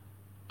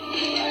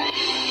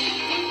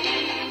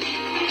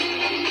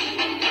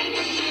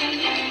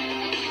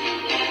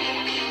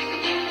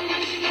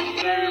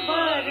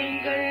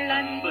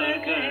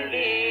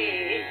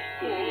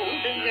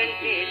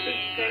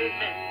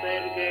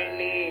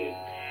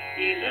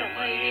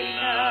இளமையில்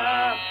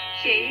நாம்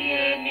செய்ய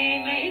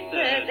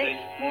நினைப்பதை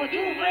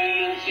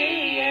முதுமையில்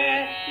செய்ய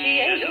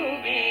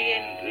இயலுமே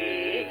என்று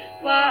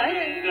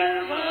வாருங்கள்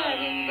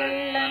வாருங்கள்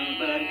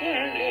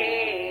நண்பர்களே,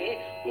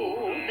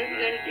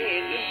 கூடுங்கள்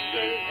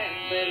கேளுங்கள்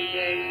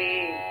நண்பர்களே.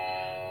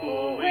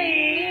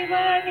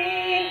 குவைவானே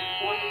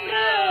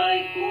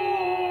ஒன்றாய்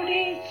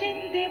கூடி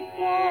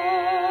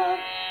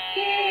சிந்திப்போம்,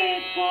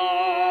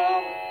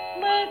 கேட்போம்,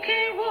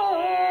 மகிழ்வோம்.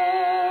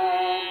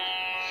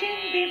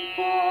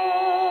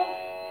 சிந்திப்போம்,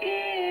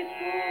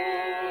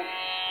 கேட்போம்,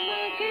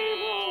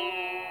 மகிழ்வோம்.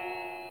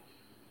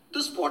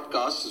 This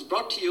podcast is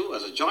brought to you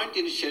as a joint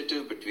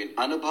initiative between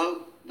Anubhav,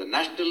 the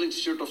National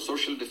Institute of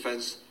Social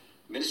Defense,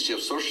 Ministry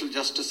of Social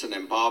Justice and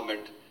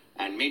Empowerment,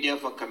 and Media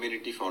for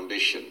Community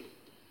Foundation.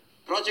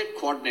 Project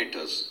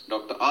coordinators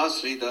Dr. R.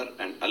 Sridhar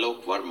and Alok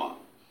Verma.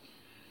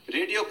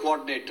 Radio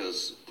coordinators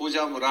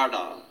Pooja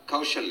Murada,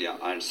 Kaushalya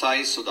and Sai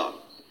Sudha.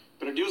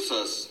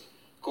 Producers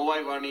Kovai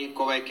Vani,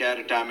 Kovai Care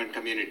Retirement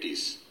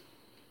Communities.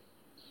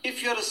 If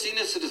you are a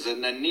senior citizen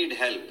and need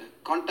help,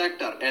 contact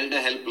our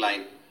Elder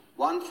Helpline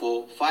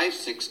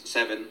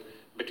 14567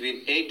 between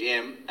 8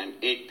 a.m. and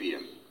 8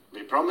 p.m.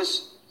 We promise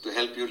to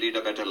help you lead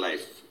a better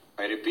life.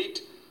 I repeat,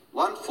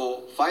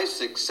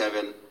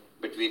 14567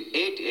 between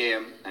 8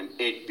 a.m. and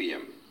 8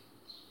 p.m.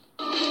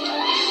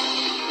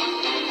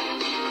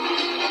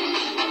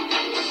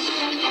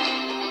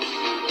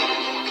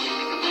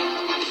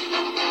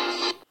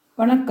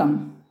 வணக்கம்.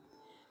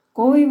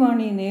 கோவை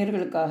வாணி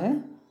நேயர்களுக்காக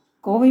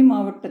கோவை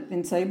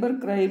மாவட்டத்தின் cyber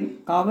crime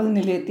காவல்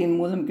நிலையத்தின்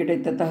மூலம்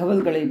கிடைத்த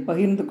தகவல்களை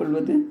பகிர்ந்து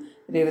கொள்வது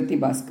ரேவதி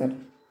பாஸ்கர்.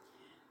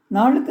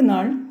 நாளுக்கு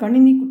நாள்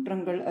கணினி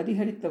குற்றங்கள்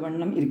அதிகரித்த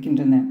வண்ணம்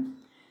இருக்கின்றன.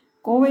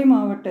 கோவை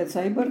மாவட்ட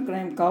சைபர்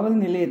கிரைம் காவல்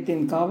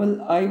நிலையத்தின் காவல்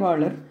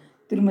ஆய்வாளர்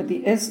திருமதி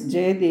எஸ்.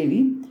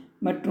 ஜெயதேவி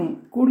மற்றும்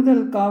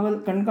கூடுதல் காவல்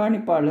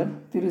கண்காணிப்பாளர்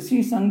திரு சி.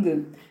 சங்கு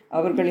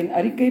அவர்களின்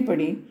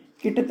அறிக்கைப்படி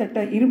கிட்டத்தட்ட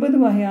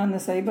 20 வகையான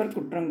சைபர்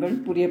குற்றங்கள்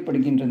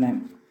புரியப்படுகின்றன.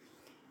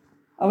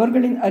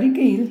 அவர்களின்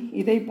அறிக்கையில்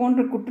இதை போன்ற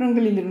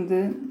குற்றங்களிலிருந்து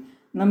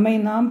நம்மை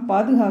நாம்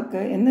பாதுகாக்க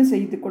என்ன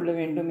செய்து கொள்ள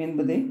வேண்டும்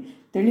என்பதை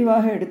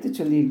தெளிவாக எடுத்துச்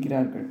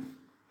சொல்லியிருக்கிறார்கள்.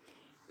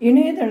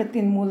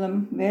 இணையதளத்தின் மூலம்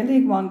வேலை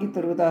வாங்கி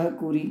தருவதாக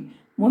கூறி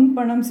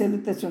முன்பணம்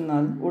செலுத்த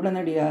சொன்னால்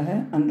உடனடியாக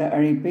அந்த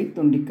அழைப்பை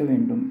துண்டிக்க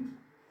வேண்டும்.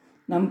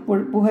 நம்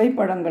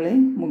புகைப்படங்களை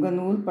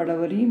முகநூல்,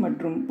 படவரி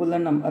மற்றும்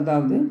புலனம்,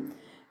 அதாவது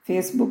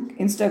ஃபேஸ்புக்,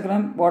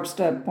 இன்ஸ்டாகிராம்,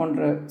 வாட்ஸ்அப்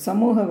போன்ற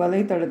சமூக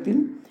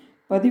வலைத்தளத்தில்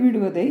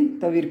பதிவிடுவதை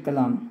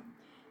தவிர்க்கலாம்.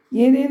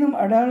 ஏதேனும்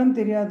அடையாளம்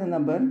தெரியாத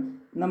நபர்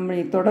நம்மை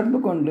தொடர்பு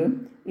கொண்டு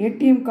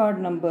ATM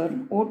card number,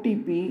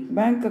 OTP,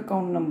 bank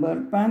account number,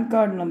 PAN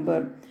card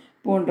number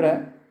போன்ற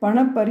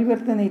பண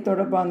பரிவர்த்தனை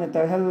தொடர்பான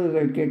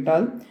தகவல்கள்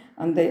கேட்டால்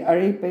அந்த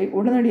அழைப்பை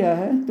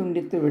உடனடியாக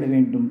துண்டித்து விட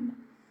வேண்டும்.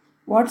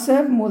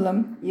 வாட்ஸ்அப்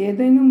மூலம்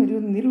ஏதேனும்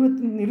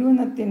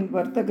நிறுவனத்தின்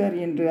வர்த்தகர்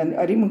என்று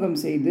அறிமுகம்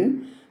செய்து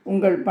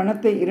உங்கள்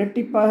பணத்தை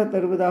இரட்டிப்பாக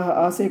தருவதாக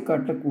ஆசை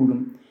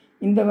காட்டக்கூடும்.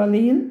 இந்த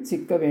வழியில்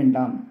சிக்க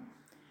வேண்டாம்.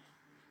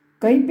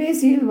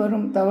 கைபேசியில்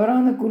வரும்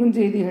தவறான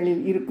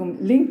குறுஞ்செய்திகளில் இருக்கும்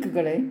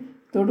லிங்க்குகளை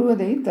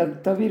தொடுவதை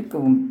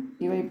தவிர்க்கவும்.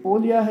 இவை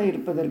போலியாக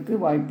இருப்பதற்கு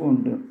வாய்ப்பு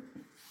உண்டு.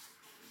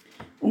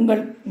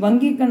 உங்கள்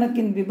வங்கி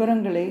கணக்கின்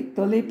விவரங்களை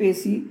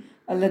தொலைபேசி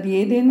அல்லது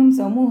ஏதேனும்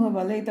சமூக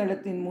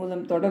வலைதளத்தின்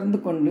மூலம் தொடர்ந்து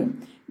கொண்டு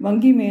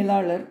வங்கி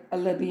மேலாளர்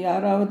அல்லது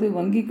யாராவது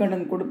வங்கி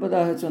கடன்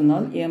கொடுப்பதாக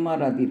சொன்னால்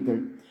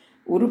ஏமாறாதீர்கள்.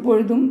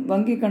 ஒருபொழுதும்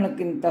வங்கி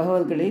கணக்கின்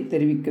தகவல்களை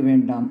தெரிவிக்க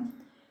வேண்டாம்.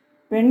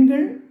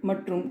 பெண்கள்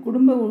மற்றும்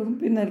குடும்ப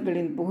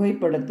உறுப்பினர்களின்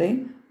புகைப்படத்தை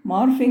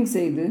மார்ஃபிங்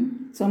செய்து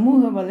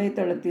சமூக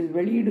வலைத்தளத்தில்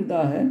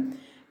வெளியிடுவதாக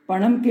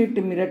பணம் கேட்டு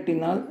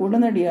மிரட்டினால்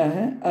உடனடியாக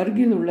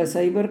அருகில் உள்ள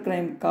சைபர்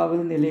கிரைம்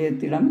காவல்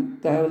நிலையத்திடம்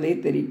தகவலை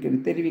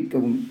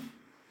தெரிவிக்கவும்.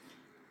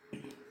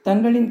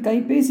 தங்களின்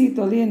கைபேசி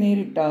தொலைய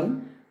நேரிட்டால்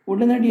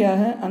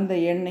உடனடியாக அந்த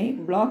எண்ணை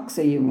பிளாக்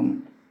செய்யவும்.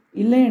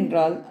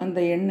 இல்லையென்றால் அந்த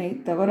எண்ணை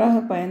தவறாக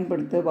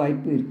பயன்படுத்த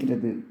வாய்ப்பு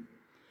இருக்கிறது.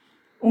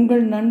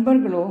 உங்கள்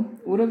நண்பர்களோ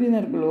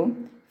உறவினர்களோ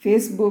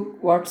ஃபேஸ்புக்,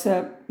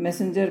 வாட்ஸ்அப்,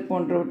 மெசஞ்சர்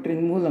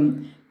போன்றவற்றின் மூலம்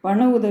பண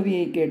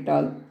உதவியை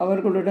கேட்டால்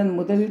அவர்களுடன்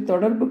முதலில்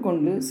தொடர்பு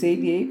கொண்டு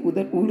செய்தியை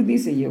உறுதி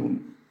செய்யவும்.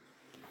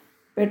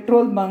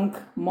 பெட்ரோல் பங்க்,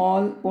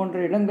 மால் போன்ற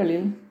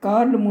இடங்களில்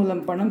கார்டு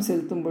மூலம் பணம்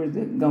செலுத்தும்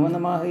பொழுது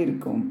கவனமாக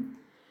இருக்கவும்.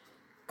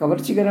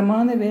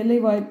 கவர்ச்சிகரமான வேலை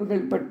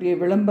வாய்ப்புகள் பற்றிய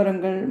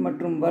விளம்பரங்கள்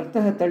மற்றும்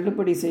வர்த்தக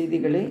தள்ளுபடி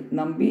செய்திகளை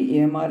நம்பி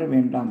ஏமாற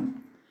வேண்டாம்.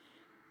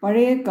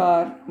 பழைய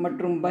கார்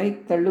மற்றும்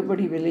பைக்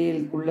தள்ளுபடி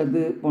விலையில்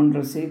உள்ளது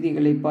போன்ற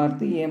செய்திகளை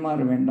பார்த்து ஏமாற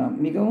வேண்டாம்.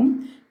 மிகவும்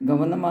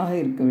கவனமாக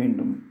இருக்க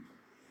வேண்டும்.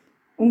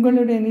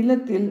 உங்களுடைய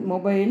நிலத்தில்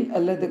மொபைல்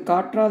அல்லது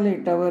காற்றாலை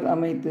டவர்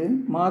அமைத்து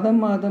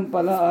மாதம்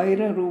பல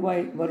ஆயிரம்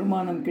ரூபாய்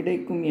வருமானம்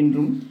கிடைக்கும்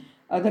என்றும்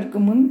அதற்கு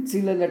முன்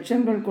சில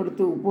லட்சங்கள்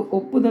கொடுத்து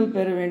ஒப்புதல்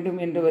பெற வேண்டும்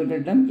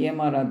என்றவர்களிடம்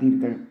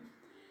ஏமாறாதீர்கள்.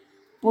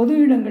 பொது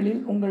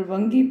இடங்களில் உங்கள்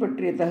வங்கி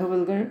பற்றிய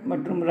தகவல்கள்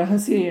மற்றும்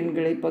இரகசிய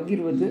எண்களை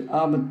பகிர்வது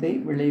ஆபத்தை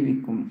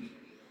விளைவிக்கும்.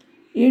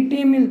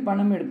 ஏடிஎம்மில்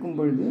பணம் எடுக்கும்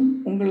பொழுது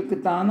உங்களுக்கு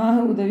தானாக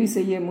உதவி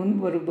செய்ய முன்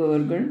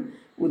வருபவர்கள்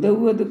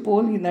உதவுவது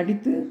போல்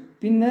நடித்து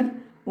பின்னர்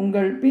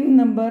உங்கள் பின்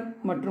நம்பர்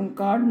மற்றும்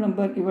கார்டு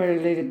நம்பர்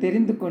இவர்களை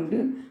தெரிந்து கொண்டு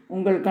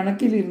உங்கள்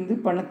கணக்கில் இருந்து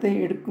பணத்தை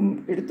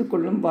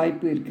எடுத்துக்கொள்ளும்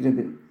வாய்ப்பு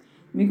இருக்கிறது.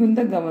 மிகுந்த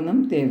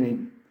கவனம் தேவை.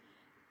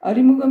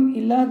 அறிமுகம்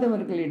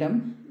இல்லாதவர்களிடம்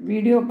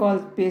வீடியோ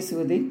கால்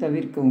பேசுவதை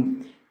தவிர்க்கவும்.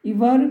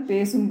 இவ்வாறு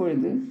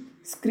பேசும்பொழுது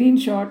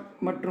ஸ்க்ரீன்ஷாட்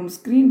மற்றும்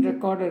ஸ்க்ரீன்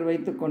ரெக்கார்டர்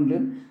வைத்துக்கொண்டு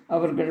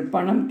அவர்கள்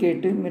பணம்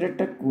கேட்டு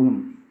மிரட்டக்கூடும்.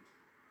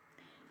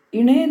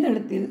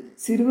 இணையதளத்தில்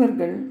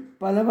சிறுவர்கள்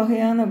பல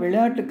வகையான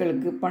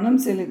விளையாட்டுகளுக்கு பணம்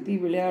செலுத்தி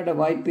விளையாட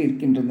வாய்ப்பு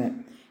இருக்கின்றன.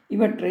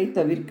 இவற்றை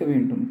தவிர்க்க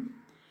வேண்டும்.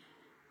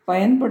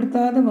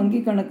 பயன்படுத்தாத வங்கி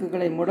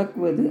கணக்குகளை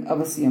முடக்குவது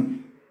அவசியம்.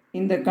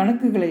 இந்த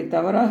கணக்குகளை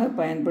தவறாக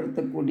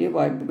பயன்படுத்தக்கூடிய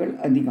வாய்ப்புகள்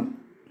அதிகம்.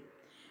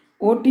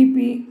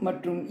 ஓடிபி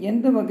மற்றும்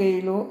எந்த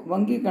வகையிலோ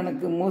வங்கி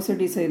கணக்கு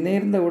மோசடி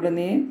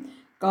நேர்ந்தவுடனே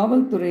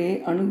காவல்துறையை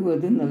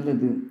அணுகுவது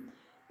நல்லது.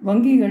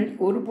 வங்கிகள்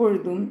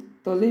ஒருபொழுதும்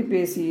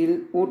தொலைபேசியில்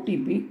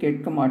ஓடிபி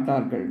கேட்க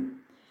மாட்டார்கள்.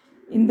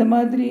 இந்த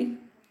மாதிரி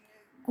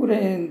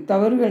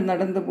தவறுகள்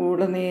நடந்த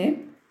உடனே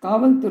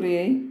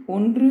காவல்துறையை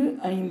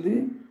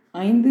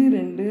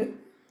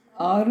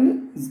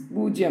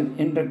 155260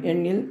 என்ற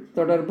எண்ணில்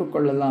தொடர்பு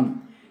கொள்ளலாம்.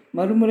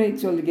 மறுமுறை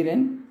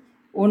சொல்கிறேன்,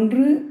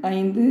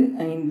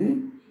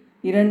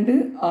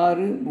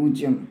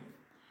 155260.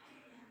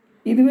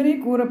 இதுவரை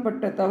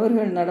கூறப்பட்ட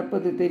தவறுகள்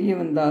நடப்பது தெரிய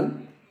வந்தால்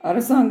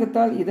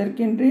அரசாங்கத்தால்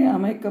இதற்கென்றே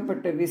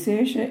அமைக்கப்பட்ட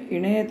விசேஷ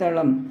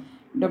இணையதளம்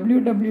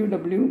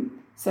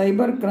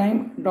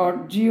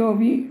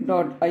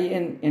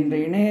www.cybercrime.gov.in என்ற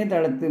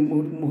இணையதளத்து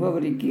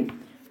முகவரிக்கு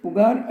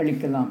புகார்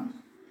அளிக்கலாம்.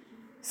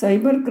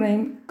 சைபர்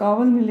கிரைம்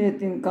காவல்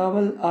நிலையத்தின்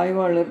காவல்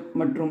ஆய்வாளர்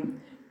மற்றும்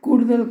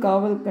கூடுதல்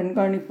காவல்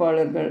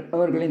கண்காணிப்பாளர்கள்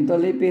அவர்களின்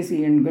தொலைபேசி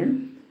எண்கள்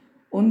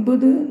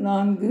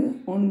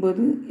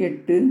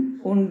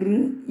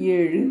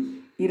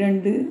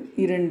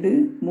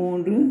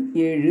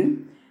 9498172237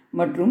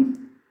 மற்றும்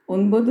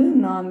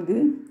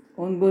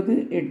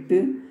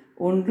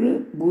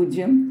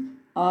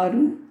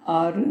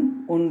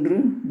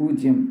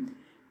 9498106610.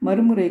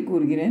 மறுமுறை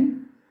கூறுகிறேன்,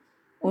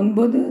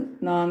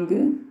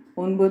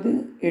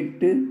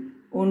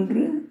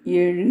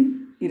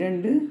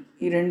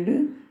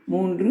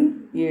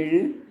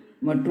 9498172237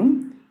 மற்றும்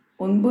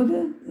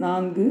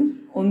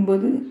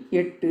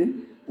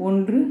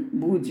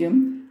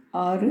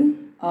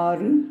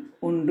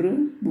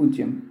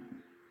 9498106610.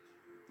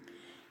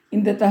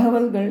 இந்த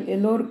தகவல்கள்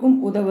எல்லோருக்கும்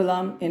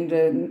உதவலாம் என்ற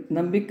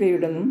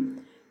நம்பிக்கையுடனும்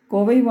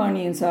கோவை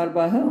வாணியின்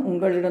சார்பாக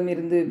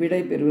உங்களிடமிருந்து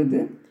விடை பெறுவது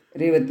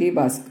ரேவதி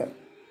பாஸ்கர்.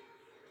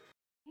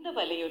 இந்த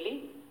வலையொலி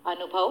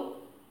அனுபவ்,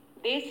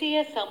 தேசிய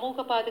சமூக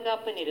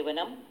பாதுகாப்பு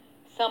நிறுவனம்,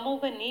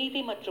 சமூக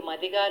நீதி மற்றும்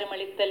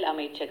அதிகாரமளித்தல்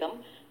அமைச்சகம்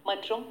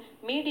மற்றும்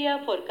மீடியா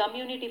ஃபார்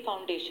கம்யூனிட்டி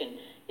ஃபவுண்டேஷன்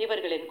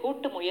இவர்களின்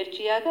கூட்டு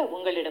முயற்சியாக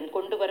உங்களிடம்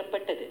கொண்டு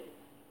வரப்பட்டது.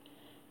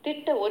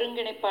 திட்ட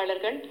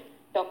ஒருங்கிணைப்பாளர்கள்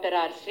டாக்டர்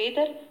ஆர்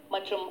ஸ்ரீதர்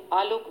மற்றும்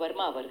ஆலோக்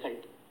வர்மா அவர்கள்.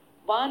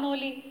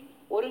 வானொலி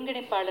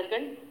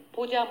ஒருங்கிணைப்பாளர்கள்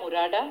பூஜா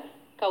முராடா,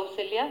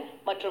 கௌசல்யா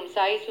மற்றும்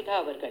சாய் சுதா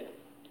அவர்கள்.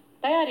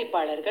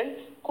 தயாரிப்பாளர்கள்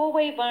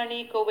Kovai Vani,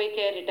 Covai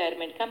care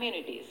retirement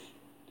communities.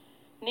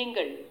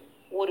 நீங்கள்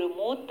ஒரு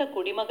மூத்த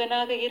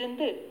குடிமகனாக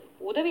இருந்து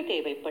உதவி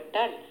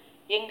தேவைப்பட்டால்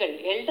எங்கள்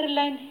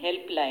எல்டர்லைன்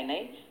ஹெல்ப்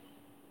லைனை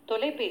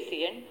தொலைபேசி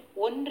எண்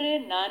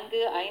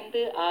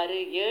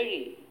 145667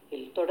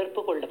 இல்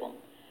தொடர்பு கொள்ளவும்.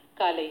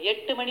 காலை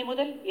 8 மணி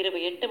முதல் இரவு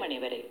 8 மணி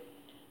வரை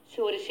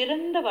ஒரு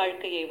சிறந்த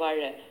வாழ்க்கையை வாழ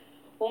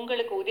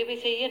உங்களுக்கு உதவி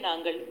செய்ய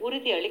நாங்கள்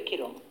உறுதி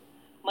அளிக்கிறோம்.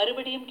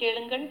 மறுபடியும்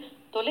கேளுங்கள்,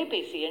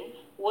 தொலைபேசி எண்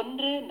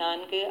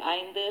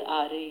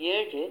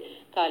 145667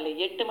 காலை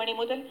 8 மணி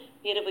முதல்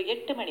இரவு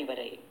 8 மணி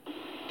வரை.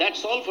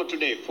 That's all for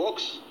today,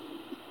 folks.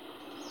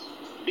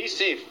 Be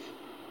safe.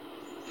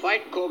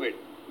 Fight COVID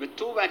with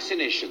 2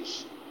 vaccinations.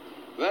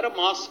 Wear a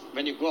mask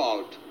when you go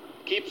out.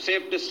 Keep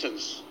safe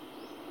distance.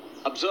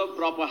 Observe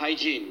proper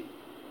hygiene.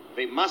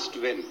 We must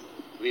win.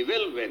 We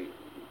will win.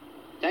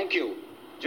 Thank you.